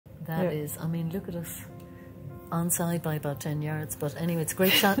That is, I mean, look at us. Onside by about 10 yards, but anyway, it's a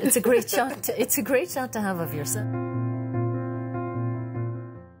great shot. It's a great shot. It's a great shot to have of yourself.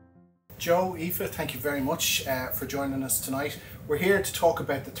 Joe, Aoife, thank you very much for joining us tonight. We're here to talk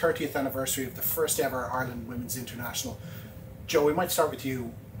about the 30th anniversary of the first ever Ireland Women's International. Joe, we might start with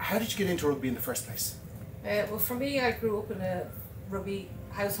you. How did you get into rugby in the first place? Well, for me, I grew up in a rugby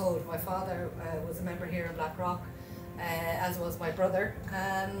household. My father was a member here in Blackrock, as was my brother,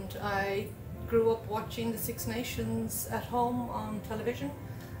 and I grew up watching the Six Nations at home on television.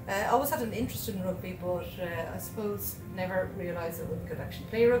 I always had an interest in rugby, but I suppose never realised that we could actually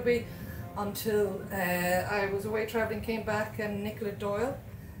play rugby until I was away travelling, came back, and Nicola Doyle,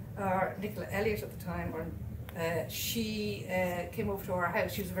 or Nicola Elliott at the time, she came over to our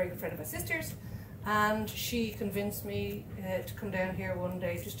house. She was a very good friend of my sister's, and she convinced me to come down here one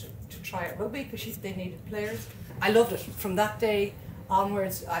day just to try out rugby because they needed players. I loved it. From that day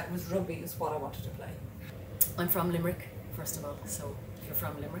onwards, it was rugby is what I wanted to play. I'm from Limerick, first of all, so if you're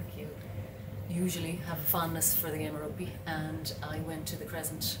from Limerick, you usually have a fondness for the game of rugby, and I went to the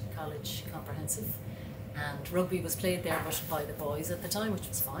Crescent College Comprehensive, and rugby was played there but by the boys at the time, which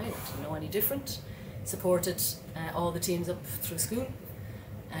was fine. I didn't know any different. Supported all the teams up through school.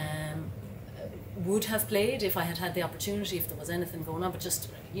 Would have played if I had had the opportunity, if there was anything going on, but just,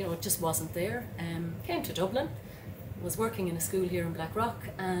 you know, it just wasn't there. Came to Dublin, was working in a school here in Blackrock,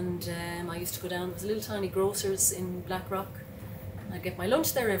 and I used to go down. There was a little tiny grocer's in Blackrock. I'd get my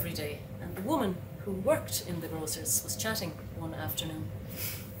lunch there every day, and the woman who worked in the grocer's was chatting one afternoon,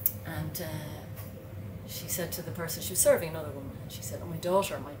 and she said to the person, she was serving another woman, and she said, "Oh, my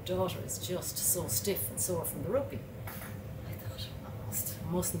daughter is just so stiff and sore from the rugby." I thought,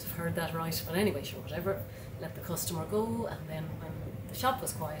 I mustn't have heard that right, but anyway, sure, whatever, let the customer go. And then when the shop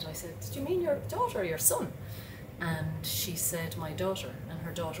was quiet, I said, "Did you mean your daughter or your son?" And she said, "My daughter," and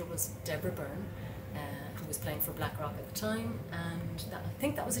her daughter was Deborah Byrne, who was playing for Blackrock at the time, and I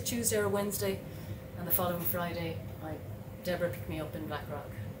think that was a Tuesday or a Wednesday, and the following Friday, Deborah picked me up in Blackrock,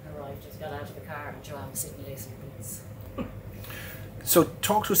 arrived, just got out of the car, and Joanne was sitting lacing her boots. So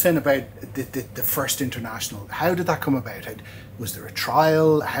talk to us then about the first international. How did that come about? Was there a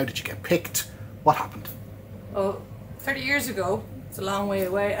trial? How did you get picked? What happened? Oh, 30 years ago, it's a long way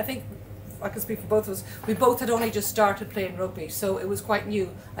away. I think I can speak for both of us. We both had only just started playing rugby, so it was quite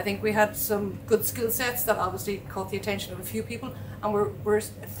new. I think we had some good skill sets that obviously caught the attention of a few people, and we're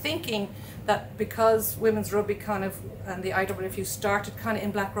thinking that because women's rugby and the IWFU started kind of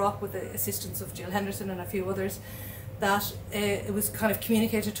in Blackrock with the assistance of Jill Henderson and a few others, that it was kind of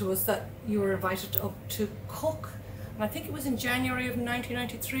communicated to us that you were invited up to Cook, and I think it was in January of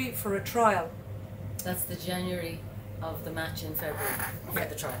 1993 for a trial. That's the January of the match in February for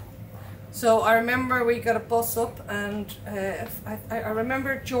the trial. So I remember we got a bus up, and I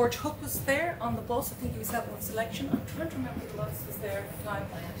remember George Hook was there on the bus. I think he was helping with selection. I'm trying to remember who else was there at the time.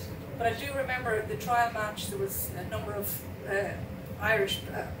 But I do remember the trial match. There was a number of Irish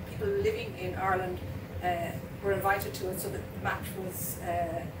people living in Ireland were invited to it, so the match was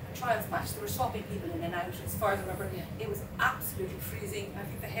a trials match. They were swapping people in and out. As far as I remember, it was absolutely freezing. I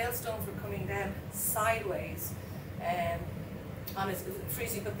think the hailstones were coming down sideways. And it was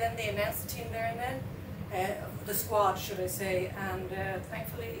freezing, but then they announced the team there and then, the squad, should I say, and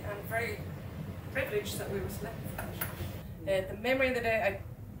thankfully I'm very privileged that we were selected for it. The memory of the day,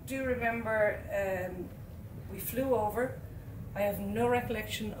 I do remember we flew over. I have no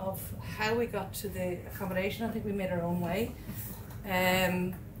recollection of how we got to the accommodation. I think we made our own way.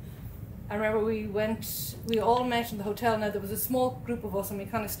 I remember we all met in the hotel. Now there was a small group of us, and we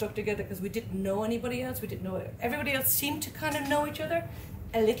kind of stuck together because we didn't know anybody else. We didn't know everybody else seemed to kind of know each other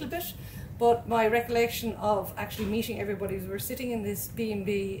a little bit, but my recollection of actually meeting everybody was we were sitting in this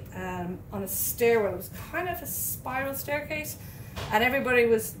B&B on a stairwell. It was kind of a spiral staircase, and everybody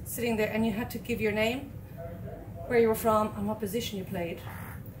was sitting there, and you had to give your name, where you were from, and what position you played.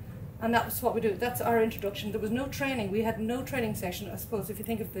 And that was what we do. That's our introduction. There was no training. We had no training session. I suppose if you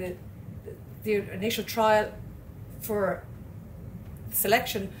think of the initial trial for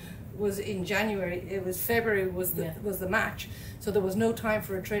selection was in January. It was February was the match, so there was no time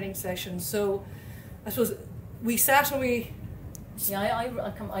for a training session. So I suppose we sat and we. Yeah,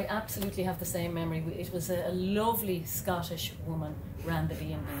 I absolutely have the same memory. It was a lovely Scottish woman ran the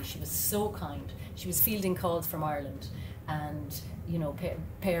B&B. She was so kind. She was fielding calls from Ireland, and you know,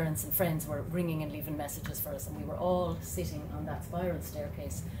 parents and friends were ringing and leaving messages for us, and we were all sitting on that spiral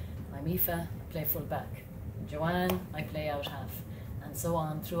staircase. I'm Aoife, I play full back. Joanne, I play out half, and so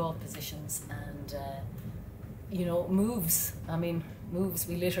on through all positions. And you know, moves. I mean, moves.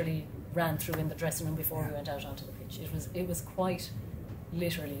 We literally ran through in the dressing room before we went out onto the pitch. It was quite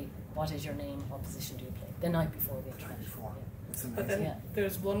literally, what is your name, what position do you play, the night before the international. It's But amazing. then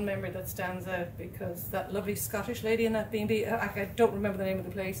there's one memory that stands out, because that lovely Scottish lady in that B&B, I don't remember the name of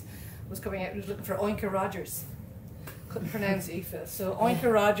the place, was coming out and was looking for Aoife Rodgers. Couldn't pronounce Aoife, so Aoife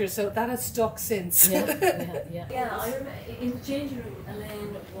Rodgers, so that has stuck since. Yeah, I remember in the changing room,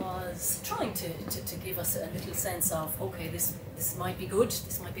 Elaine was trying to give us a little sense of, okay, this might be good,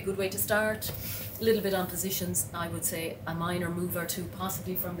 this might be a good way to start. A little bit on positions, I would say a minor move or two,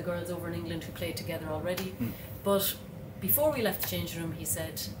 possibly from the girls over in England who played together already. But before we left the changing room, he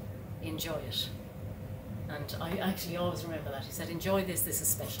said, enjoy it. And I actually always remember that. He said, enjoy this is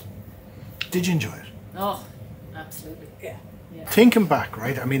special. Did you enjoy it? Oh, absolutely. Yeah. Thinking back,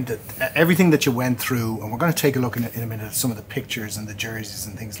 right, I mean, everything that you went through, and we're going to take a look in a minute at some of the pictures and the jerseys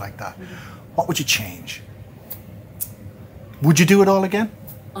and things like that. What would you change? Would you do it all again?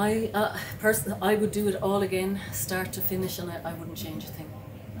 Personally, I would do it all again, start to finish, and I wouldn't change a thing.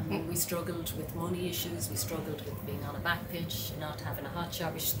 I mean, we struggled with money issues, we struggled with being on a back pitch, not having a hot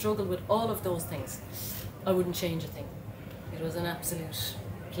shot, we struggled with all of those things. I wouldn't change a thing. It was an absolute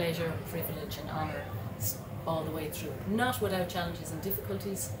pleasure, privilege and honour all the way through. Not without challenges and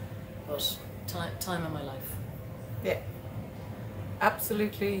difficulties, but time of my life. Yeah.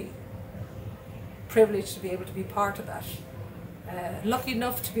 Absolutely privileged to be able to be part of that. Lucky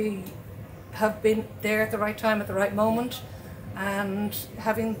enough to have been there at the right time, at the right moment, and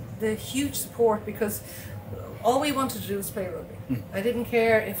having the huge support, because all we wanted to do was play rugby. I didn't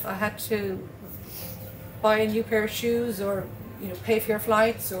care if I had to buy a new pair of shoes, or pay for your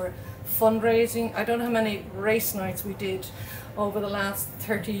flights, or fundraising. I don't know how many race nights we did over the last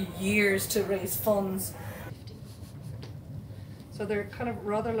 30 years to raise funds. So they're kind of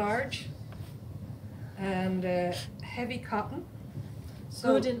rather large and heavy cotton.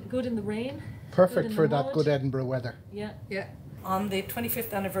 So Good in the rain. Perfect in for the that mud. good Edinburgh weather. Yeah. yeah. On the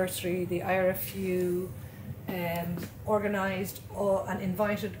 25th anniversary, the IRFU organised and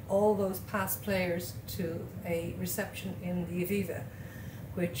invited all those past players to a reception in the Aviva,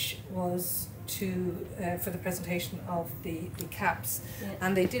 which was for the presentation of the caps. Yeah.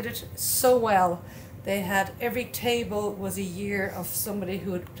 And they did it so well. They had, every table was a year of somebody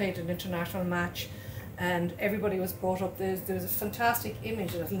who had played an international match, and everybody was brought up. There was a fantastic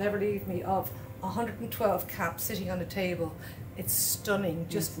image that will never leave me of 112 caps sitting on a table. It's stunning,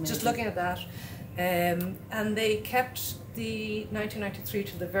 just looking at that. And they kept the 1993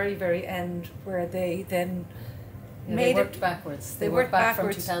 to the very, very end, where they then They worked backwards. They worked back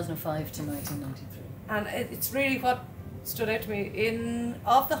from 2005 to 1993. And it's really what stood out to me.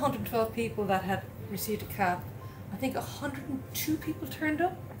 Of the 112 people that had received a cap, I think 102 people turned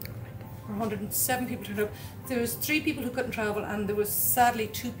up, or 107 people turned up. There was 3 people who couldn't travel, and there was sadly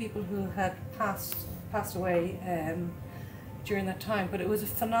 2 people who had passed away during that time. But it was a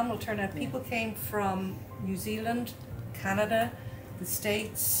phenomenal turnout. People came from New Zealand, Canada, the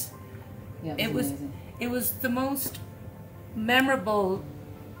States. Yeah, It was the most memorable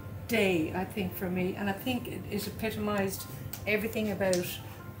day, I think, for me, and I think it epitomised everything about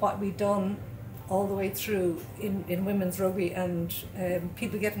what we'd done all the way through in women's rugby, and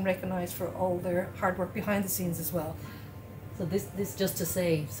people getting recognised for all their hard work behind the scenes as well. So this just to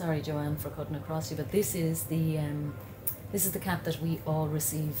say, sorry Joanne for cutting across you, but this is the cap that we all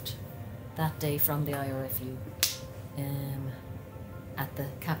received that day from the IRFU at the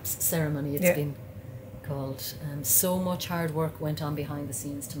caps ceremony. It's been called. So much hard work went on behind the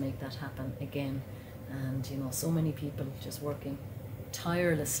scenes to make that happen again, and so many people just working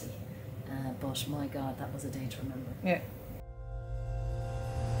tirelessly. But my God, that was a day to remember. Yeah.